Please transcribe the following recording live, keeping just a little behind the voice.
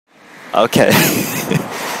Okay.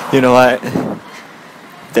 You know what?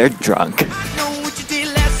 They're drunk.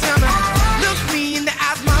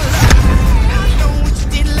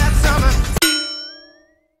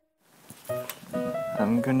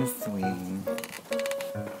 I'm gonna swing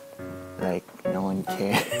like no one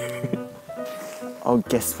cares. Oh,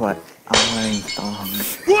 guess what? I'm wearing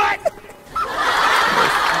thongs. What?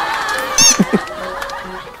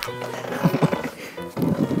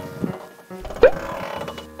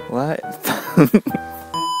 What?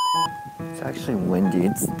 It's actually windy.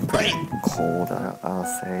 It's pretty cold. I'll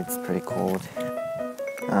say it's pretty cold.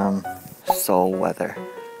 Seoul weather.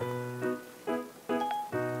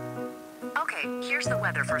 Okay, here's the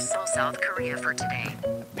weather for Seoul, South Korea for today.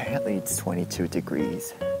 Apparently it's 22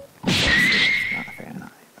 degrees. Not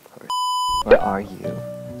Fahrenheit, of course. Where are you?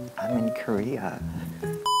 I'm in Korea.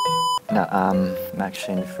 No, I'm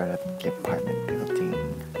actually in front of the apartment building.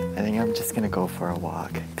 I think I'm just gonna go for a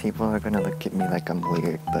walk. People are gonna look at me like I'm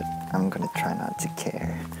weird, but I'm gonna try not to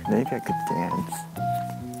care. Maybe I could dance.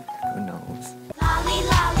 Who knows? Lolly,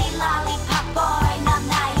 lolly, lollipop boy, 넌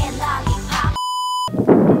나의 lollipop.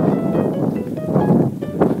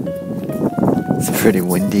 It's pretty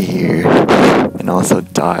windy here, and also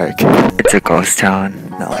dark. It's a ghost town.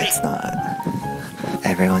 No, it's not.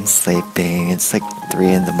 Everyone's sleeping. It's like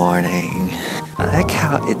 3 in the morning. I like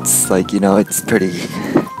how it's like, you know, it's pretty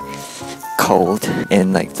cold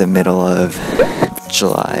in like the middle of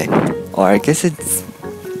July. Or I guess it's,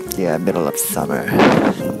 yeah, middle of summer.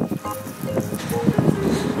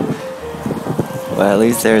 Well, at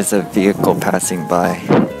least there's a vehicle passing by.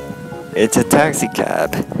 It's a taxi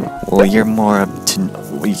cab. Well, you're more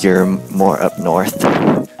up north.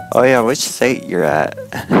 Oh yeah, which state you're at?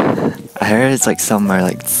 I heard it's like somewhere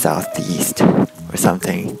like southeast or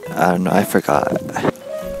something. I don't know, I forgot.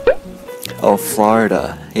 Oh,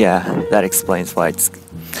 Florida. Yeah, that explains why it's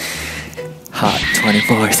hot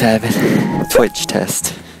 24/7. Twitch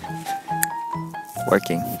test.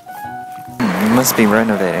 Working. You must be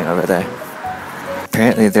renovating over there.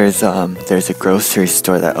 Apparently there's a grocery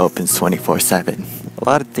store that opens 24/7. A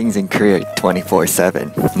lot of things in Korea are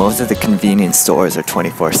 24/7. Most of the convenience stores are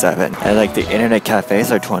 24/7. And like the internet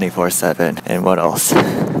cafes are 24/7. And what else?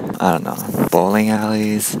 I don't know. Bowling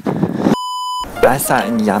alleys. Basa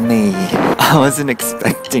and yummy. I wasn't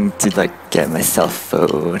expecting to like get myself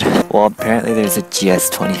food. Well, apparently there's a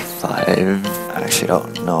GS25. I actually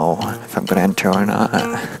don't know if I'm gonna enter or not.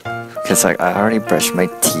 Because like I already brushed my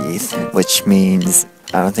teeth, which means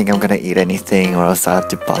I don't think I'm gonna eat anything or else I'll have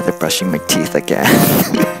to bother brushing my teeth again.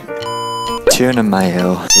 Tuna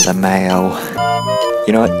mayo, la mayo.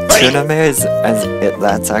 You know what? Tuna mayo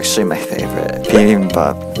that's actually my favorite.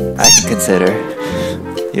 Bibimbap, I can consider.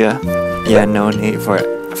 Yeah. Yeah, no need for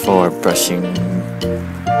brushing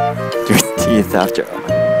your teeth after.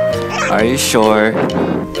 Are you sure?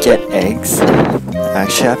 Get eggs. I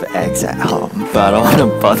actually have eggs at home, but I don't want to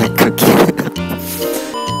bother cooking.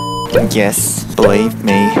 Yes, believe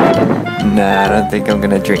me. Nah, I don't think I'm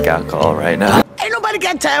gonna drink alcohol right now. Ain't nobody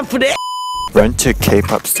got time for that. Run to a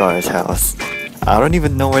K-pop star's house. I don't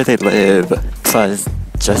even know where they live. Cause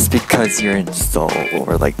just because you're in Seoul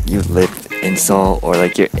or like you live in Seoul or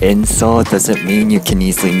like you're in Seoul doesn't mean you can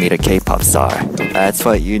easily meet a K-pop star. That's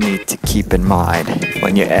what you need to keep in mind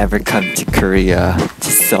when you ever come to Korea,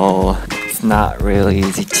 to Seoul. It's not really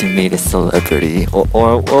easy to meet a celebrity. Or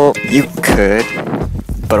well, you could,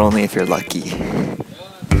 but only if you're lucky.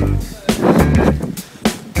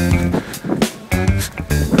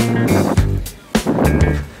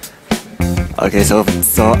 Okay, so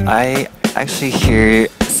I actually hear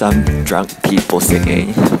some drunk people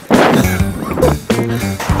singing.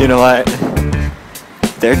 You know what?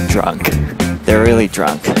 They're drunk. They're really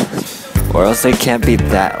drunk. Or else they can't be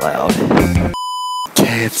that loud.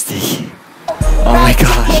 KFC. Oh my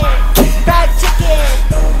gosh.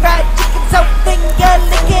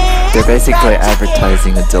 They're basically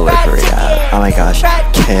advertising a delivery app. Oh my gosh.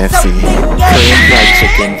 KFC. Korean fried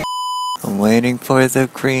chicken. I'm waiting for the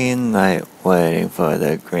green light, waiting for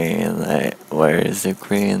the green light. Where's the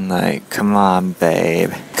green light? Come on,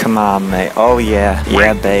 babe. Come on, mate. Oh yeah.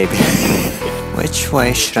 Yeah, babe. Which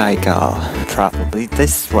way should I go? Probably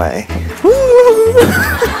this way.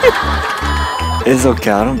 It's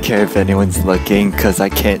okay, I don't care if anyone's looking, cause I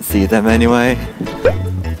can't see them anyway.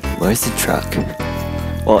 Where's the truck?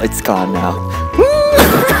 Well, it's gone now.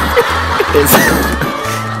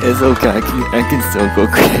 It's okay, I can still go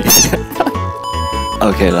crazy.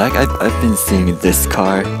 Okay, like I've been seeing this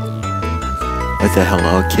car with a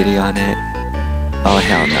Hello Kitty on it. Oh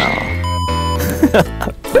hell no.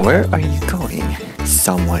 Where are you going?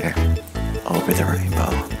 Somewhere over the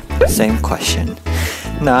rainbow. Same question.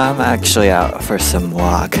 No, I'm actually out for some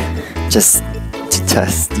walk. Just to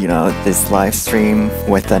test, you know, this live stream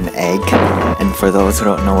with an egg. And for those who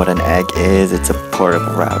don't know what an egg is, it's a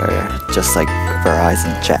portable router, just like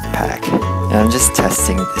Verizon Jetpack. And I'm just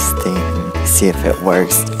testing this thing, see if it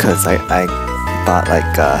works, because I bought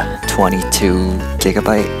like a 22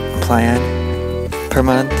 gigabyte plan per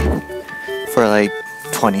month for like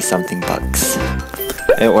 20 something bucks.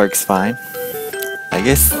 It works fine. I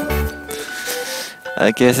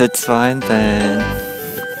guess it's fine then.